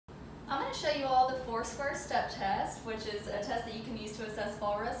I'm going to show you all the 4-square step test, which is a test that you can use to assess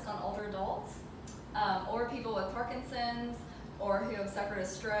fall risk on older adults or people with Parkinson's or who have suffered a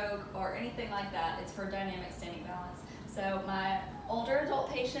stroke or anything like that. It's for dynamic standing balance. So my older adult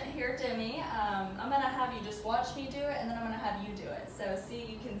patient here, Demi, I'm going to have you just watch me do it, and then I'm going to have you do it. So see,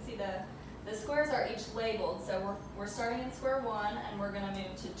 you can see the squares are each labeled. So we're starting in square 1, and we're going to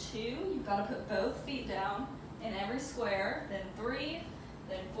move to 2. You've got to put both feet down in every square, then 3,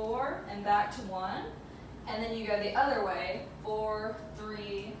 then 4, and back to 1. And then you go the other way, 4,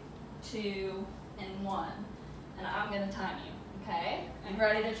 3, 2, and 1. And I'm going to time you, okay? I'm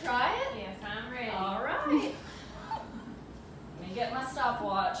ready to try it? Yes, I'm ready. All right. Let me get my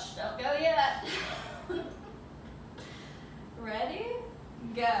stopwatch. Don't go yet. Ready?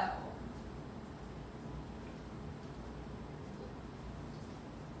 Go.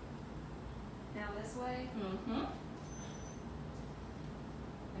 Now this way. Mm-hmm.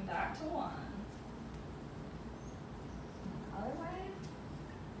 And back to 1. Other way.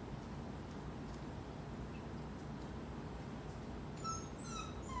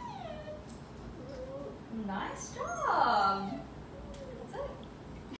 Nice job.